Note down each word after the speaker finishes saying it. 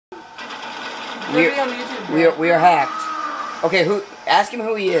We are hacked. Okay, ask him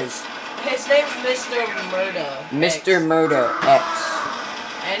who he is. His name's MR-Murda-X. MR-Murda-X.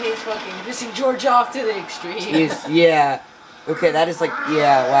 And he's fucking pissing George off to the extreme. Yeah. Okay, that is like,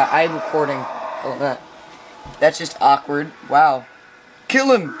 yeah, wow, I'm recording. Hold on. That's just awkward. Wow.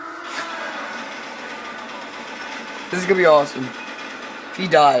 Kill him! This is gonna be awesome. If he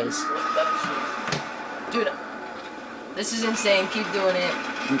dies. Dude, this is insane. Keep doing it.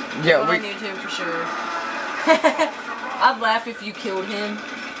 Yeah, on YouTube for sure. I'd laugh if you killed him.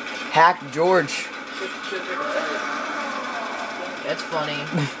 Hack George. That's funny.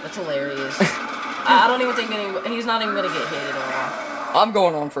 That's hilarious. I don't even think he's not even gonna get hit at all. I'm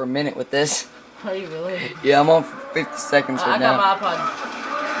going on for a minute with this. Are you really? Yeah, I'm on for 50 seconds right now. I got my iPod.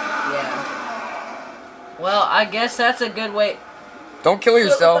 Yeah. Well, I guess that's a good way. Don't kill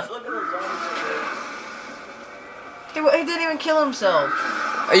yourself. He didn't even kill himself.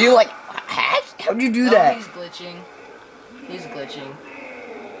 Are you like hacked? How'd you do that? He's glitching. He's glitching.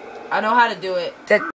 I know how to do it.